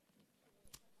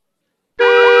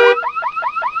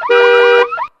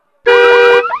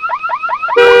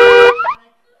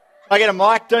I get a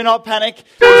mic, do not panic.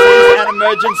 This is an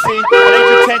emergency. I need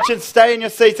your attention. Stay in your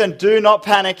seats and do not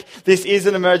panic. This is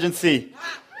an emergency.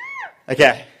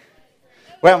 Okay.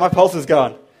 Wow, my pulse is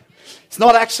gone. It's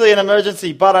not actually an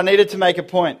emergency, but I needed to make a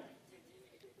point.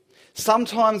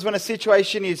 Sometimes when a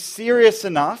situation is serious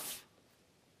enough,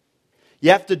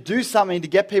 you have to do something to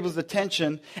get people's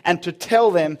attention and to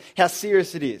tell them how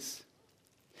serious it is.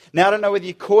 Now, I don't know whether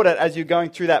you caught it as you're going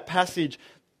through that passage.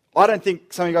 I don't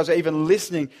think some of you guys are even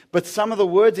listening, but some of the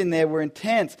words in there were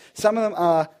intense. Some of them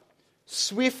are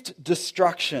swift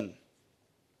destruction,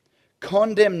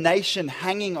 condemnation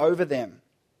hanging over them.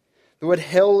 The word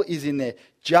hell is in there,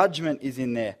 judgment is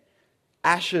in there,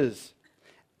 ashes.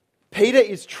 Peter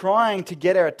is trying to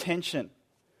get our attention.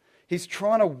 He's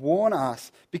trying to warn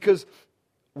us because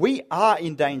we are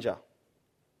in danger.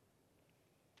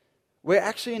 We're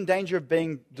actually in danger of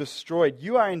being destroyed.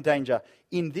 You are in danger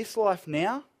in this life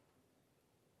now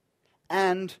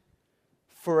and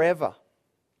forever.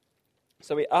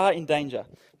 So we are in danger.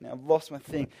 Now I've lost my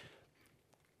thing.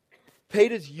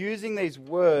 Peter's using these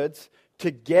words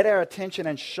to get our attention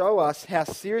and show us how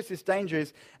serious this danger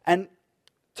is. And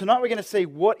tonight we're going to see,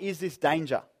 what is this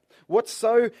danger? What's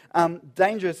so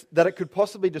dangerous that it could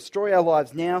possibly destroy our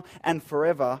lives now and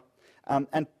forever?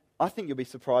 And I think you'll be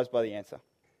surprised by the answer.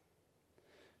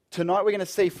 Tonight we're going to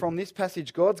see from this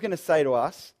passage, God's going to say to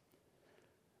us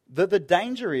that the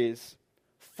danger is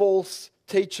false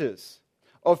teachers,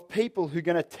 of people who are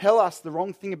going to tell us the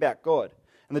wrong thing about God.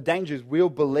 And the danger is we'll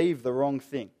believe the wrong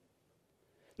thing.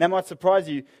 Now, it might surprise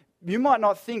you. You might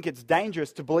not think it's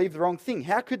dangerous to believe the wrong thing.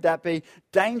 How could that be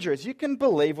dangerous? You can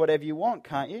believe whatever you want,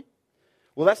 can't you?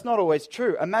 Well, that's not always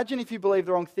true. Imagine if you believe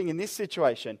the wrong thing in this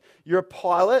situation. You're a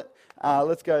pilot.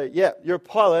 You're a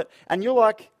pilot. And you're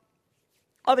like,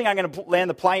 I think I'm going to land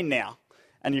the plane now.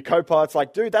 And your co-pilot's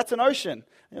like, dude, that's an ocean.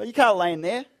 You can't land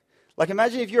there. Like,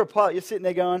 imagine if you're a pilot, you're sitting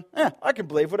there going, I can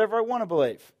believe whatever I want to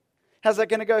believe. How's that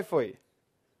going to go for you?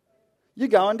 You're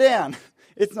going down.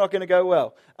 It's not going to go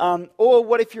well. Or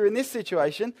what if you're in this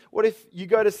situation? What if you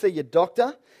go to see your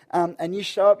doctor and you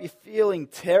show up, you're feeling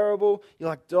terrible. You're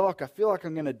like, Doc, I feel like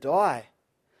I'm going to die.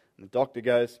 And the doctor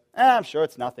goes, I'm sure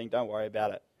it's nothing. Don't worry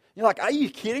about it. You're like, are you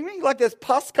kidding me? Like, there's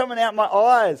pus coming out my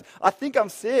eyes. I think I'm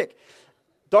sick.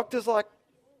 Doctor's like,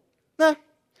 no,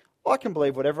 I can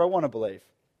believe whatever I want to believe.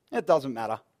 It doesn't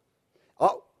matter. I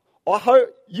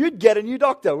hope you'd get a new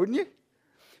doctor, wouldn't you?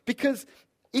 Because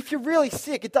if you're really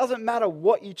sick, it doesn't matter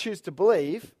what you choose to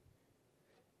believe.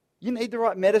 You need the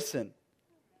right medicine.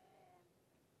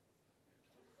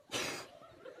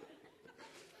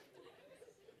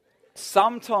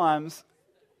 Sometimes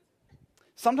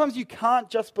you can't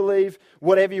just believe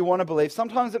whatever you want to believe.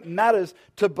 Sometimes it matters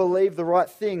to believe the right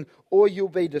thing or you'll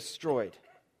be destroyed.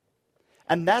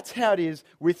 And that's how it is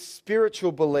with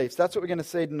spiritual beliefs. That's what we're going to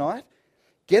see tonight.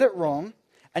 Get it wrong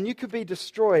and you could be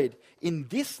destroyed in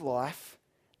this life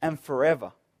and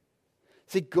forever.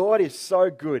 See, God is so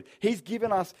good. He's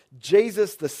given us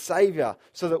Jesus the Savior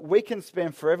so that we can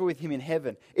spend forever with Him in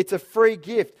heaven. It's a free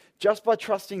gift just by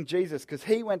trusting Jesus because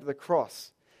He went to the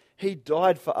cross. He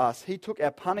died for us. He took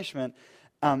our punishment.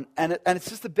 And it's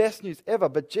just the best news ever.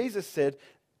 But Jesus said,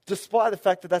 despite the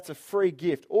fact that that's a free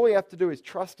gift, all you have to do is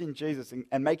trust in Jesus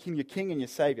and make Him your King and your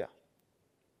Savior.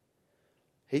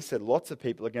 He said lots of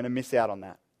people are going to miss out on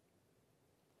that.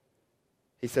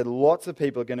 He said lots of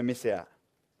people are going to miss out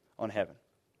on heaven.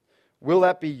 Will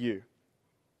that be you?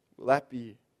 Will that be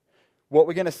you? What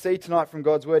we're going to see tonight from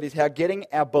God's Word is how getting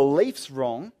our beliefs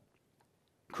wrong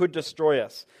could destroy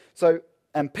us.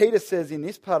 And Peter says in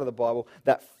this part of the Bible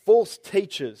that false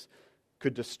teachers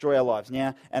could destroy our lives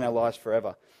now and our lives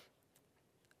forever.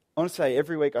 I want to say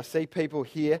every week I see people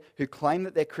here who claim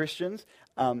that they're Christians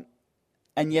and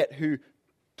yet who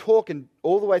talk and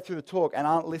all the way through the talk and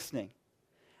aren't listening.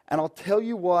 And I'll tell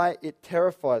you why it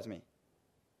terrifies me.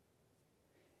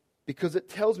 Because it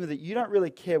tells me that you don't really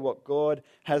care what God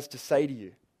has to say to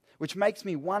you, which makes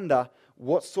me wonder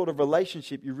what sort of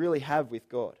relationship you really have with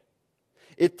God.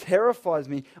 It terrifies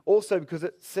me also because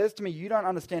it says to me you don't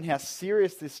understand how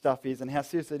serious this stuff is and how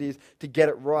serious it is to get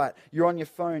it right. You're on your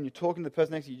phone, you're talking to the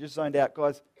person next to you, you just zoned out.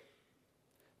 Guys,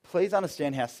 please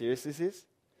understand how serious this is.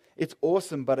 It's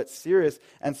awesome, but it's serious.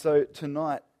 And so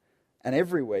tonight and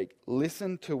every week,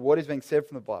 listen to what is being said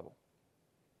from the Bible.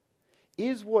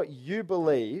 Is what you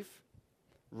believe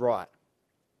right?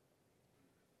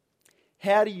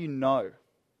 How do you know?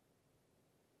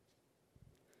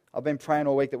 I've been praying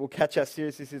all week that we'll catch how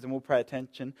serious this is and we'll pay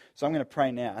attention. So I'm going to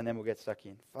pray now and then we'll get stuck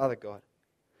in. Father God,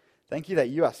 thank you that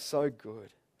you are so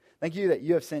good. Thank you that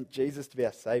you have sent Jesus to be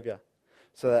our Saviour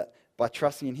so that by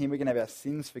trusting in Him we can have our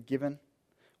sins forgiven.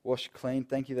 washed clean.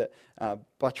 Thank you that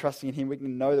by trusting in Him, we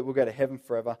can know that we'll go to heaven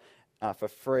forever for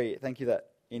free. Thank you that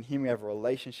in Him we have a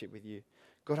relationship with you.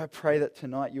 God, I pray that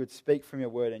tonight you would speak from your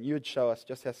word and you would show us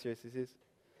just how serious this is.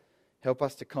 Help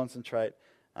us to concentrate.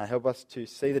 Help us to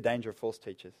see the danger of false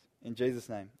teachers. In Jesus'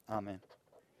 name, amen.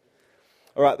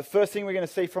 All right, the first thing we're going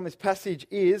to see from this passage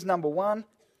is, number one,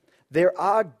 there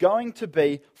are going to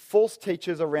be false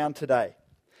teachers around today.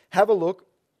 Have a look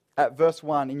at verse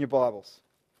 1 in your Bibles.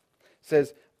 It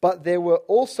says, "But there were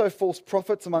also false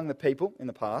prophets among the people in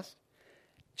the past,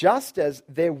 just as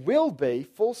there will be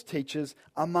false teachers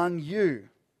among you."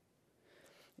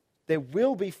 There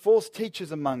will be false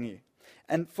teachers among you.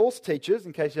 And false teachers,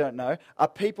 in case you don't know, are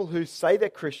people who say they're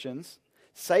Christians,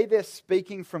 say they're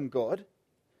speaking from God,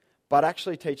 but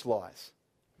actually teach lies.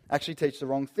 Actually teach the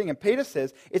wrong thing. And Peter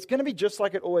says it's going to be just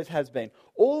like it always has been.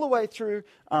 All the way through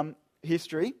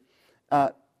history,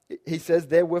 he says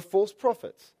there were false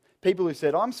prophets. People who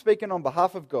said, I'm speaking on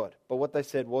behalf of God, but what they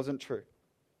said wasn't true.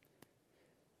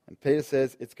 And Peter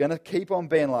says it's going to keep on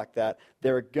being like that.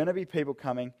 There are going to be people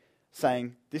coming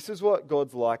saying, this is what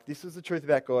God's like, this is the truth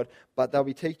about God, but they'll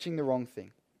be teaching the wrong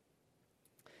thing.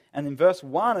 And in verse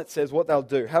 1 it says what they'll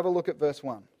do. Have a look at verse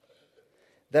 1.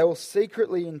 They will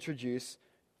secretly introduce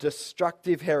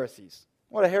destructive heresies.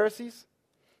 What are heresies?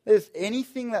 There's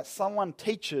anything that someone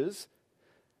teaches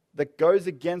that goes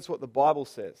against what the Bible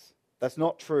says. That's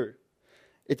not true.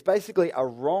 It's basically a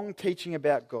wrong teaching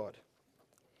about God.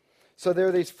 So there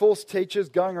are these false teachers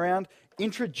going around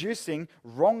introducing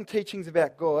wrong teachings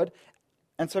about God.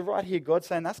 And so right here, God's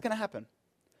saying that's going to happen.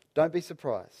 Don't be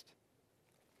surprised.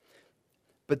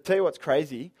 But tell you what's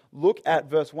crazy. Look at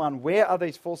verse 1. Where are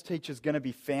these false teachers going to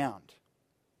be found?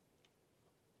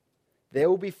 There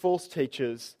will be false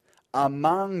teachers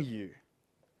among you.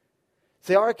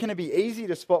 See, I reckon it'd be easy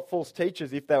to spot false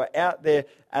teachers if they were out there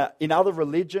in other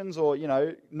religions or,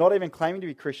 not even claiming to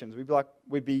be Christians.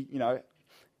 We'd be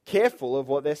careful of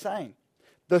what they're saying.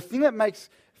 The thing that makes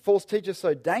false teachers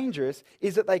so dangerous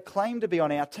is that they claim to be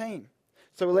on our team.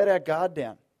 So we let our guard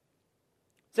down.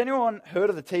 Has anyone heard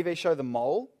of the TV show The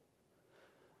Mole?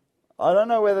 I don't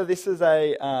know whether this is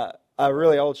a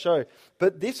really old show,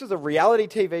 but this was a reality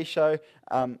TV show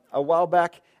a while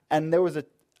back, and there was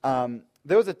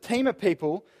a team of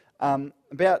people,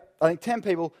 about I think 10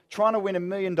 people, trying to win $1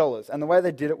 million. And the way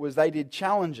they did it was they did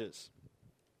challenges.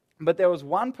 But there was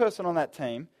one person on that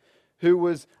team who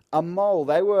was a mole.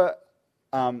 They were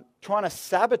trying to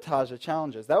sabotage the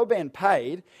challenges. They were being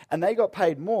paid, and they got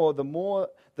paid more the more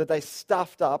that they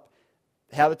stuffed up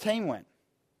how the team went.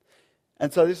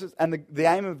 And so the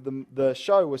aim of the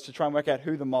show was to try and work out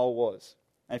who the mole was.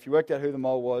 And if you worked out who the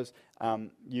mole was,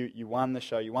 you won the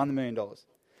show. You won the $1 million.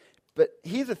 But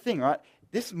here's the thing, right?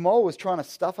 This mole was trying to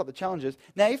stuff up the challenges.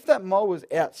 Now, if that mole was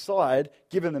outside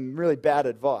giving them really bad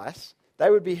advice, they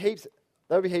would be heaps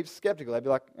skeptical. They'd be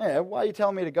like, yeah, why are you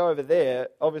telling me to go over there?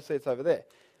 Obviously, it's over there.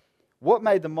 What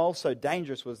made the mole so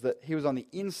dangerous was that he was on the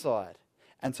inside.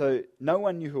 And so no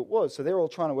one knew who it was. So they're all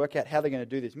trying to work out how they're going to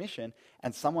do this mission.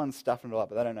 And someone's stuffing it up,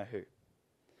 but they don't know who.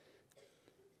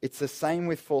 It's the same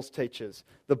with false teachers.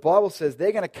 The Bible says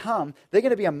they're going to come, they're going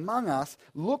to be among us,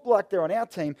 look like they're on our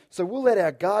team, so we'll let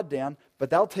our guard down, but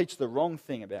they'll teach the wrong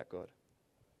thing about God.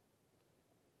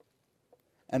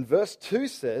 And verse 2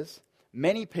 says,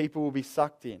 many people will be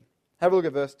sucked in. Have a look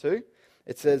at verse 2.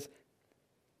 It says,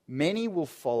 many will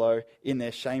follow in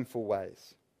their shameful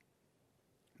ways.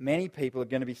 Many people are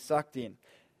going to be sucked in.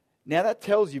 Now that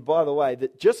tells you, by the way,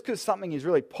 that just because something is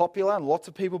really popular and lots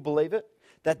of people believe it,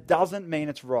 that doesn't mean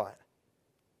it's right.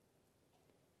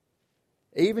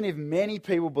 Even if many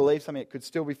people believe something, it could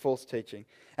still be false teaching.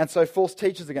 And so false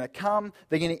teachers are going to come,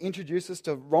 they're going to introduce us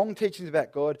to wrong teachings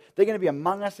about God, they're going to be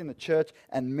among us in the church,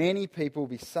 and many people will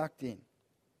be sucked in.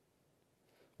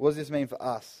 What does this mean for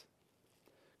us?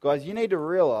 Guys, you need to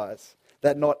realize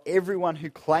that not everyone who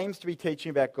claims to be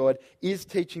teaching about God is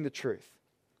teaching the truth.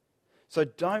 So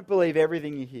don't believe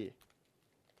everything you hear.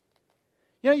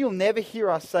 You'll never hear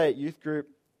us say at youth group,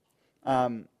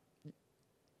 don't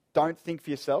think for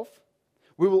yourself.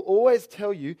 We will always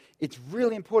tell you it's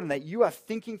really important that you are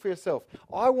thinking for yourself.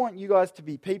 I want you guys to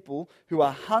be people who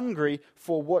are hungry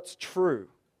for what's true.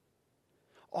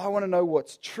 I want to know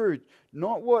what's true.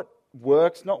 Not what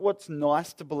works, not what's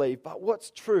nice to believe, but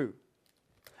what's true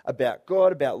about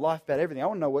God, about life, about everything. I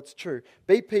want to know what's true.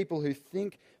 Be people who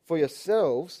think for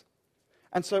yourselves.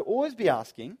 And so always be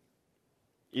asking,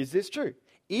 is this true?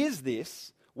 Is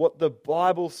this what the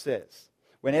Bible says?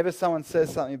 Whenever someone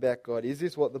says something about God, is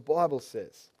this what the Bible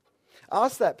says?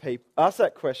 Ask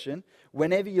that question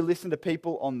whenever you listen to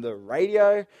people on the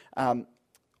radio,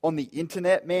 on the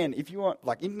internet. Man, if you want,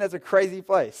 like, internet's a crazy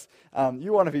place.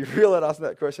 You want to be real at asking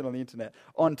that question on the internet.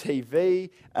 On TV,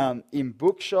 in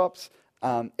bookshops,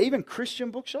 even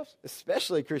Christian bookshops,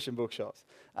 especially Christian bookshops.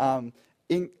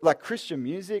 In like Christian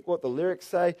music, what the lyrics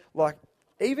say, like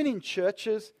even in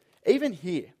churches, even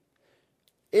here,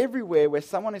 everywhere where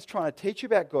someone is trying to teach you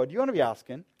about God, you want to be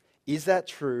asking, is that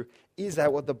true? Is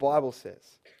that what the Bible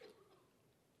says?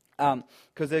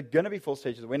 Because there are going to be false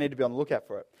teachers. We need to be on the lookout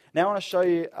for it. Now I want to show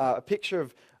you a picture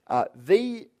of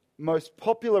the most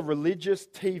popular religious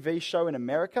TV show in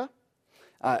America.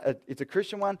 It's a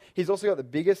Christian one. He's also got the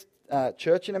biggest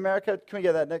church in America. Can we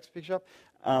get that next picture up?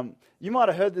 You might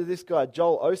have heard of this guy,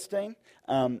 Joel Osteen.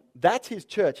 That's his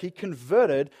church. He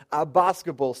converted a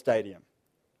basketball stadium.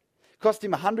 Cost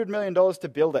him $100 million to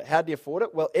build it. How do you afford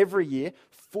it? Well, every year,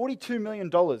 $42 million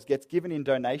gets given in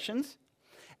donations.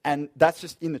 And that's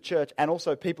just in the church. And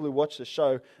also people who watch the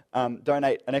show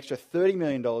donate an extra $30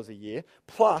 million a year.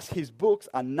 Plus, his books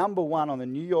are number one on the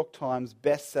New York Times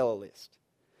bestseller list.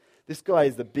 This guy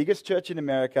is the biggest church in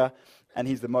America, and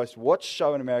he's the most watched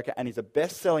show in America, and he's a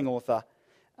best-selling author.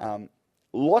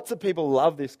 Lots of people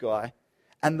love this guy.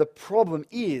 And the problem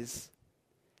is,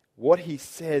 what he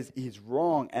says is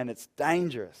wrong, and it's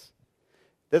dangerous.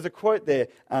 There's a quote there.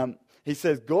 He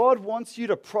says, God wants you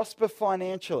to prosper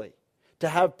financially, to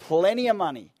have plenty of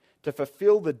money, to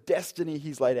fulfill the destiny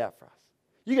he's laid out for us.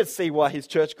 You can see why his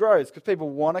church grows, because people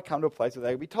want to come to a place where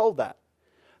they can be told that.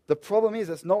 The problem is,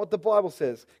 that's not what the Bible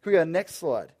says. Can we go to the next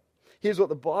slide? Here's what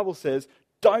the Bible says.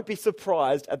 Don't be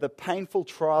surprised at the painful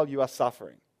trial you are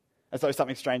suffering, as though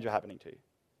something strange are happening to you.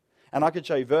 And I could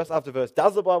show you verse after verse.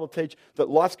 Does the Bible teach that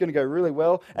life's going to go really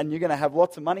well and you're going to have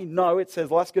lots of money? No, it says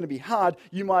life's going to be hard.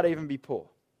 You might even be poor.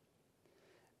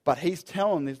 But he's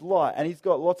telling this lie, and he's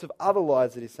got lots of other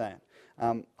lies that he's saying.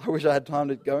 I wish I had time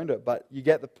to go into it, but you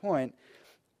get the point.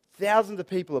 Thousands of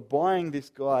people are buying this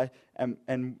guy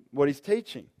and what he's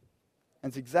teaching. And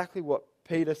it's exactly what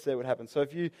Peter said would happen. So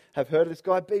if you have heard of this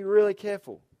guy, be really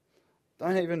careful.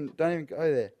 Don't even go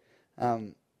there.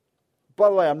 By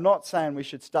the way, I'm not saying we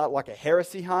should start like a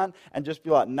heresy hunt and just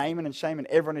be like naming and shaming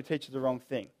everyone who teaches the wrong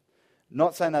thing.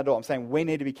 Not saying that at all. I'm saying we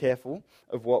need to be careful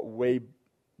of what we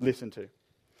listen to.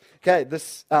 Okay,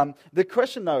 the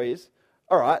question though is,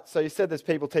 all right, so you said there's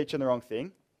people teaching the wrong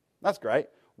thing. That's great.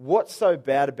 What's so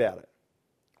bad about it?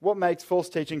 What makes false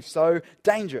teaching so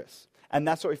dangerous? And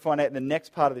that's what we find out in the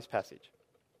next part of this passage.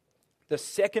 The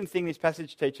second thing this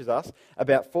passage teaches us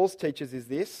about false teachers is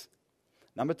this.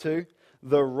 Number 2,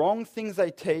 the wrong things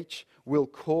they teach will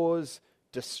cause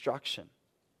destruction.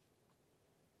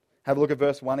 Have a look at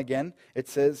verse 1 again. It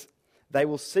says, they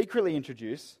will secretly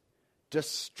introduce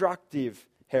destructive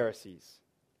heresies.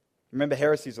 Remember,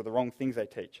 heresies are the wrong things they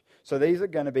teach. So these are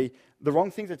going to be, the wrong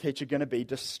things they teach are going to be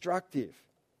destructive.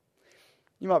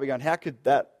 You might be going, how could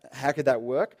that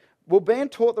work? Well, being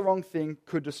taught the wrong thing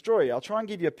could destroy you. I'll try and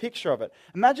give you a picture of it.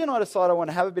 Imagine I decide I want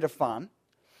to have a bit of fun.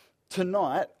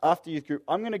 Tonight, after youth group,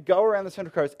 I'm going to go around the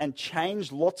Central Coast and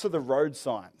change lots of the road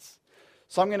signs.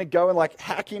 So I'm going to go and like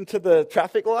hack into the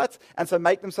traffic lights and so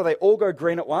make them so they all go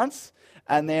green at once.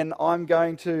 And then I'm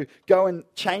going to go and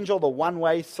change all the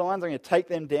one-way signs. I'm going to take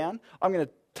them down. I'm going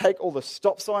to take all the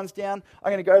stop signs down.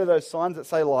 I'm going to go to those signs that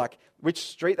say like which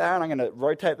street they are, and I'm going to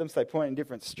rotate them so they point in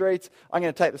different streets. I'm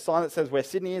going to take the sign that says where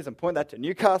Sydney is and point that to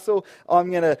Newcastle.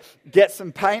 I'm going to get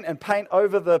some paint and paint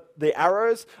over the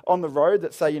arrows on the road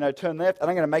that say, turn left, and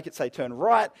I'm going to make it say turn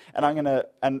right, and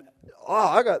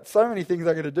I got so many things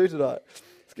I'm going to do tonight.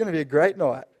 It's going to be a great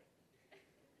night.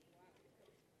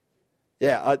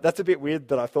 Yeah, that's a bit weird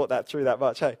that I thought that through that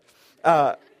much, hey.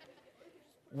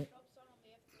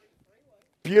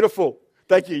 Beautiful.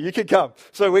 Thank you. You can come.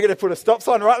 So we're going to put a stop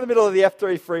sign right in the middle of the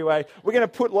F3 freeway. We're going to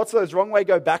put lots of those wrong way,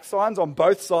 go back signs on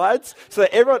both sides. So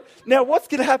that everyone... Now, what's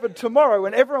going to happen tomorrow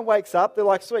when everyone wakes up? They're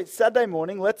like, sweet, Saturday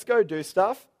morning, let's go do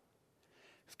stuff.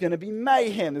 It's going to be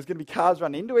mayhem. There's going to be cars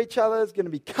running into each other. There's going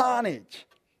to be carnage.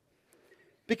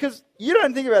 Because you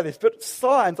don't think about this, but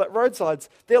signs, like road signs,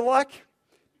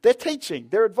 they're teaching,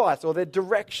 their advice, or their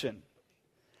direction.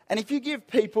 And if you give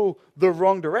people the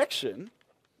wrong direction,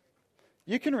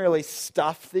 you can really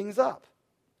stuff things up.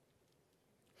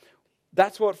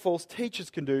 That's what false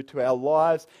teachers can do to our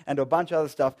lives and to a bunch of other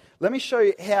stuff. Let me show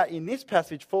you how in this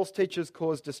passage false teachers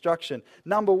cause destruction.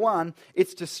 Number 1,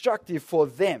 it's destructive for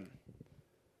them,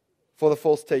 for the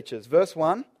false teachers. Verse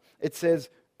 1, it says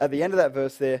at the end of that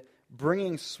verse there,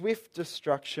 bringing swift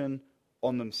destruction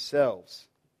on themselves.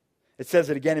 It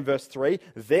says it again in verse 3.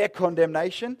 Their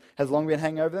condemnation has long been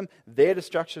hanging over them. Their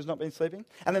destruction has not been sleeping.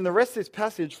 And then the rest of this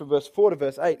passage from verse 4 to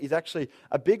verse 8 is actually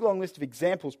a big long list of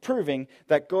examples proving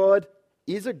that God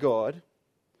is a God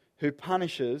who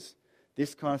punishes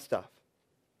this kind of stuff.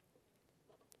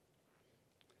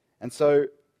 And so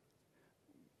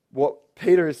what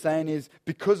Peter is saying is,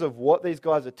 because of what these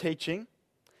guys are teaching,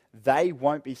 they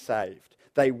won't be saved.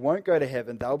 They won't go to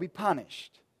heaven. They'll be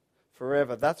punished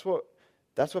forever. That's what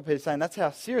Peter's saying. That's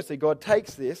how seriously God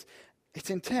takes this. It's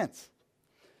intense.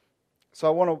 So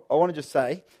I want to just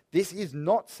say, this is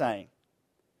not saying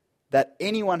that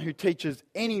anyone who teaches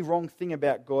any wrong thing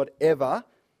about God ever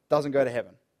doesn't go to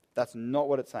heaven. That's not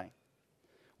what it's saying.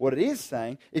 What it is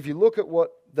saying, if you look at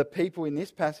what the people in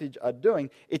this passage are doing,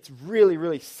 it's really,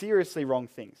 really seriously wrong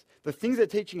things. The things they're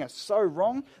teaching are so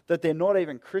wrong that they're not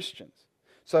even Christians.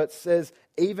 So it says,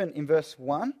 even in verse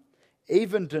 1,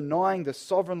 even denying the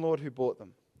sovereign Lord who bought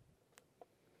them.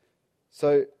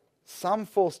 So some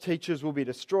false teachers will be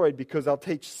destroyed because they'll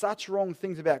teach such wrong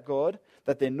things about God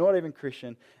that they're not even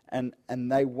Christian, and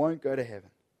they won't go to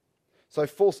heaven. So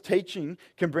false teaching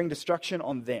can bring destruction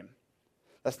on them.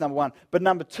 That's number one. But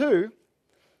number two,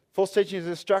 false teaching is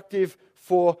destructive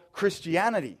for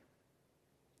Christianity.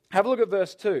 Have a look at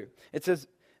verse 2. It says,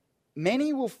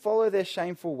 many will follow their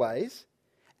shameful ways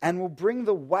and will bring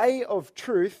the way of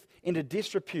truth into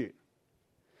disrepute.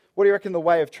 What do you reckon the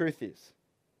way of truth is?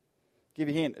 Give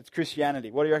you a hint. It's Christianity.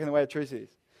 What do you reckon the way of truth is?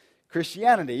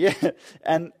 Christianity, yeah.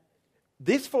 And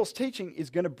this false teaching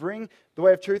is going to bring the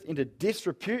way of truth into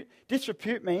disrepute.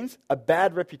 Disrepute means a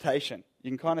bad reputation. You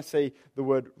can kind of see the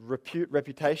word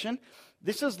reputation.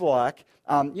 This is like,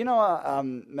 say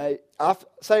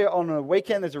on a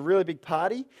weekend there's a really big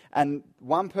party and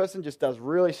one person just does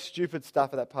really stupid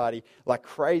stuff at that party, like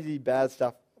crazy bad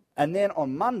stuff. And then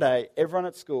on Monday, everyone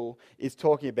at school is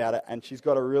talking about it and she's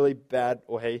got a really bad,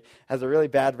 or he has a really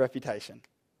bad reputation.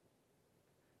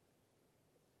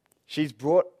 He has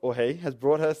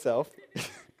brought herself,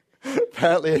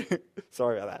 apparently,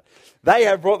 sorry about that. They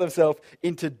have brought themselves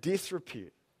into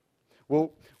disrepute.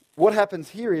 Well, what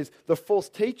happens here is the false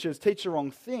teachers teach the wrong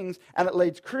things, and it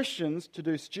leads Christians to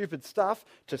do stupid stuff,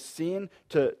 to sin,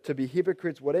 to be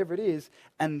hypocrites, whatever it is,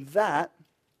 and that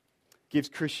gives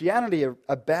Christianity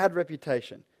a bad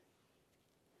reputation.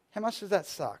 How much does that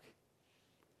suck?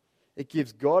 It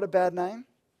gives God a bad name.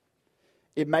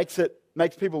 It makes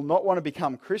people not want to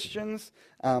become Christians.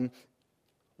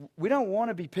 We don't want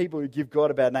to be people who give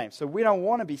God a bad name. So we don't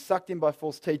want to be sucked in by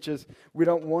false teachers. We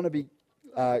don't want to be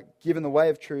given the way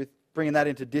of truth, bringing that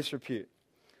into disrepute.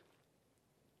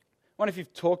 I wonder if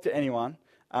you've talked to anyone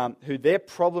who their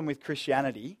problem with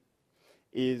Christianity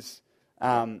is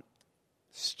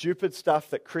stupid stuff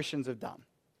that Christians have done.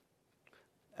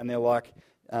 And they're like,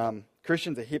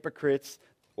 Christians are hypocrites,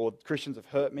 or Christians have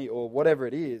hurt me, or whatever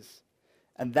it is.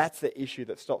 And that's the issue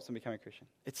that stops them becoming Christian.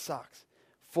 It sucks.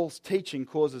 False teaching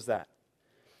causes that.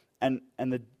 And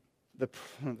the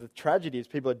tragedy is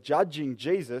people are judging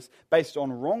Jesus based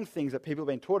on wrong things that people have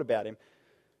been taught about him.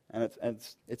 And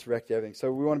it's wrecked everything.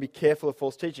 So we want to be careful of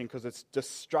false teaching because it's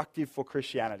destructive for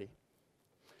Christianity.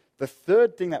 The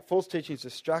third thing that false teaching is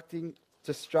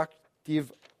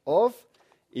destructive of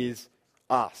is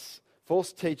us.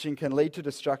 False teaching can lead to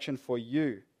destruction for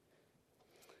you.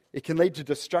 It can lead to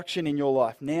destruction in your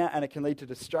life now, and it can lead to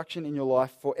destruction in your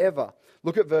life forever.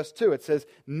 Look at verse 2. It says,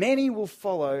 many will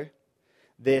follow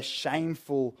their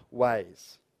shameful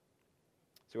ways.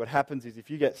 So what happens is if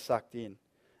you get sucked in,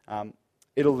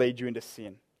 it'll lead you into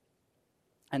sin.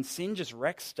 And sin just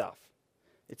wrecks stuff.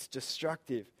 It's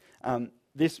destructive.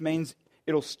 This means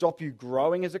it'll stop you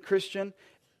growing as a Christian.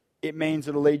 It means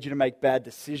it'll lead you to make bad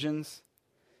decisions.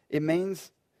 It means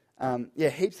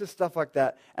heaps of stuff like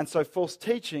that. And so false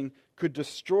teaching could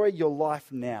destroy your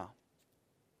life now.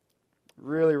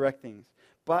 Really wreck things.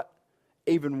 But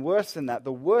even worse than that,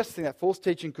 the worst thing that false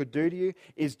teaching could do to you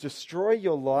is destroy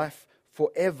your life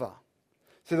forever.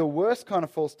 So the worst kind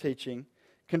of false teaching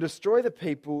can destroy the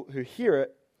people who hear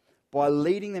it by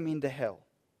leading them into hell.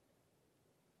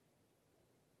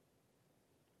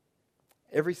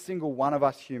 Every single one of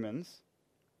us humans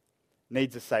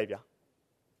needs a Savior.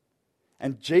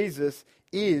 And Jesus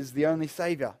is the only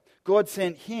Savior. God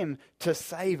sent him to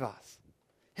save us.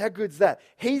 How good's that?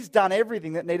 He's done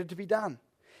everything that needed to be done.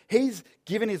 He's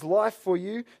given his life for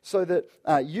you so that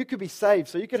you could be saved,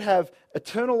 so you could have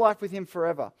eternal life with him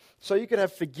forever, so you could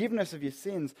have forgiveness of your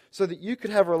sins, so that you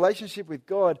could have a relationship with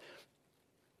God.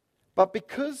 But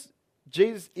because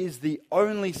Jesus is the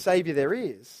only Savior there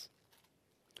is,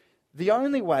 the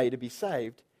only way to be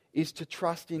saved is to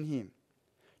trust in him.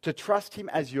 To trust him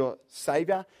as your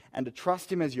Savior and to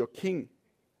trust him as your King.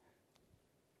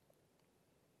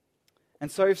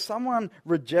 And so if someone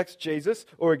rejects Jesus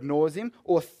or ignores him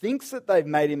or thinks that they've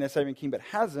made him their Savior and King but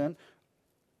hasn't,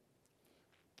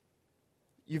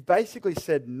 you've basically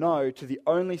said no to the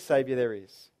only Savior there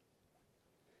is.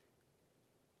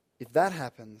 If that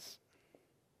happens,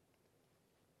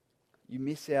 you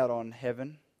miss out on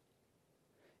heaven.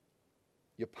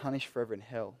 You're punished forever in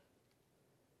hell.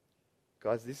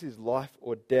 Guys, this is life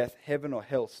or death, heaven or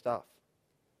hell stuff.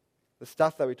 The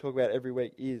stuff that we talk about every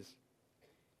week is.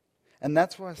 And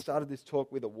that's why I started this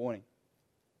talk with a warning.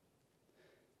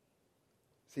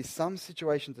 See, some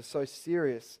situations are so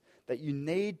serious that you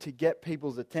need to get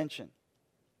people's attention.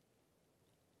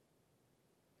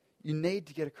 You need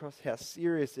to get across how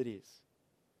serious it is.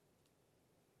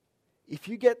 If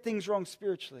you get things wrong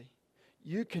spiritually,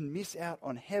 you can miss out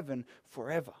on heaven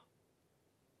forever.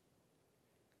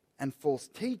 And false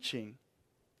teaching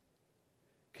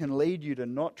can lead you to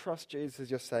not trust Jesus as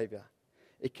your Savior.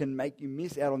 It can make you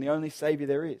miss out on the only Savior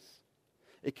there is.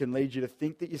 It can lead you to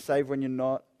think that you're saved when you're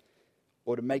not,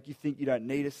 or to make you think you don't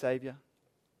need a Savior.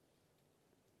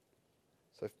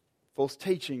 So false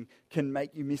teaching can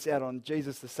make you miss out on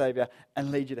Jesus the Savior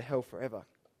and lead you to hell forever.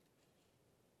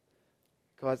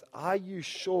 Guys, are you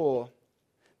sure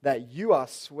that you are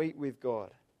sweet with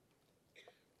God?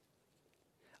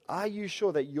 Are you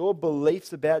sure that your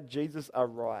beliefs about Jesus are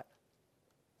right?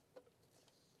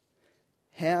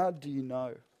 How do you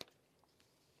know?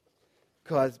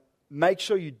 Guys, make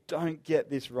sure you don't get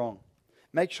this wrong.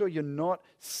 Make sure you're not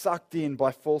sucked in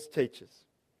by false teachers.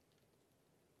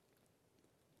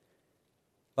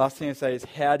 Last thing I say is,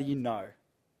 how do you know?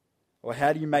 Or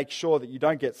how do you make sure that you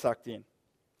don't get sucked in?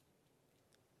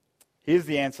 Here's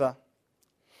the answer.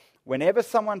 Whenever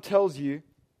someone tells you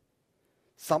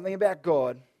something about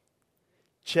God,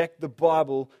 check the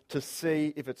Bible to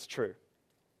see if it's true.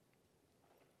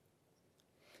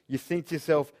 You think to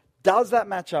yourself, does that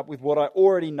match up with what I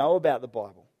already know about the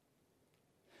Bible?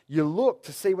 You look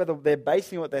to see whether they're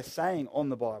basing what they're saying on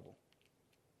the Bible.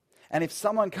 And if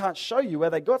someone can't show you where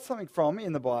they got something from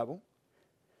in the Bible,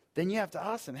 then you have to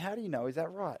ask them, how do you know, is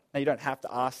that right? Now, you don't have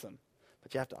to ask them,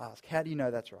 but you have to ask, how do you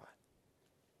know that's right?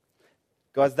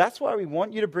 Guys, that's why we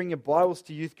want you to bring your Bibles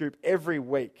to youth group every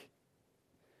week.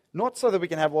 Not so that we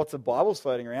can have lots of Bibles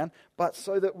floating around, but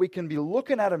so that we can be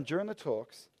looking at them during the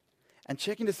talks and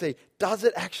checking to see, does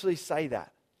it actually say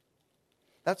that?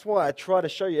 That's why I try to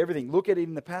show you everything. Look at it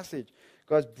in the passage.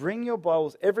 Guys, bring your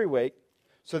Bibles every week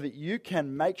so that you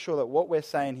can make sure that what we're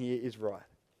saying here is right.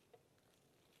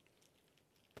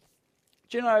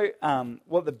 Do you know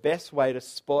what the best way to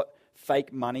spot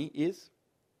fake money is?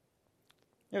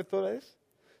 You ever thought of this?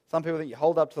 Some people think you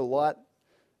hold up to the light.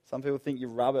 Some people think you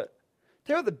rub it.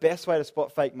 Tell you what the best way to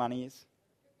spot fake money is?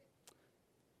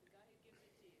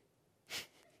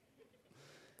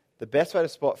 The best way to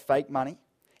spot fake money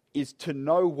is to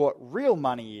know what real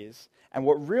money is and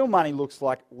what real money looks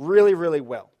like really, really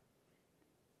well.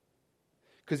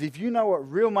 Because if you know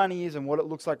what real money is and what it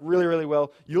looks like really, really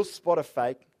well, you'll spot a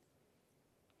fake.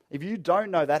 If you don't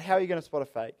know that, how are you going to spot a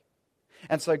fake?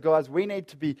 And so, guys, we need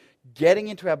to be getting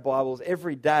into our Bibles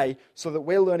every day so that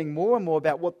we're learning more and more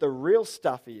about what the real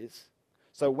stuff is.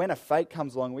 So when a fake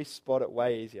comes along, we spot it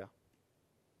way easier.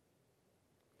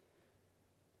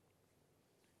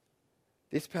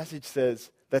 This passage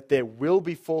says that there will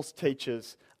be false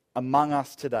teachers among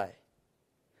us today.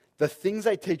 The things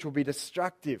they teach will be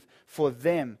destructive for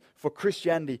them, for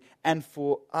Christianity, and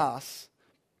for us,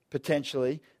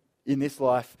 potentially, in this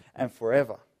life and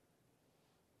forever.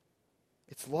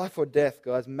 It's life or death,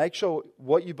 guys. Make sure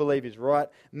what you believe is right.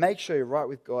 Make sure you're right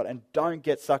with God, and don't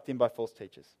get sucked in by false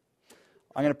teachers.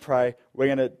 I'm going to pray. We're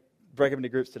going to break up into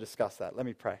groups to discuss that. Let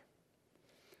me pray.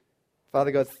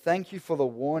 Father God, thank you for the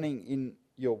warning in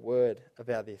your word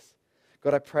about this.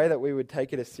 God, I pray that we would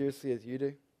take it as seriously as you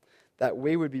do, that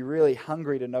we would be really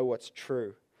hungry to know what's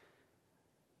true.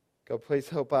 God, please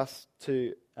help us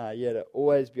to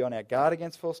always be on our guard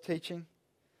against false teaching.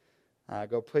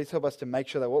 God, please help us to make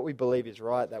sure that what we believe is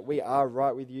right, that we are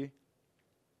right with you.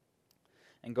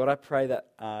 And God, I pray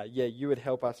that, you would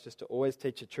help us just to always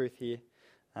teach the truth here.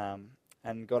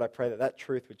 And God, I pray that that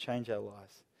truth would change our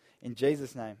lives. In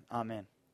Jesus' name, amen.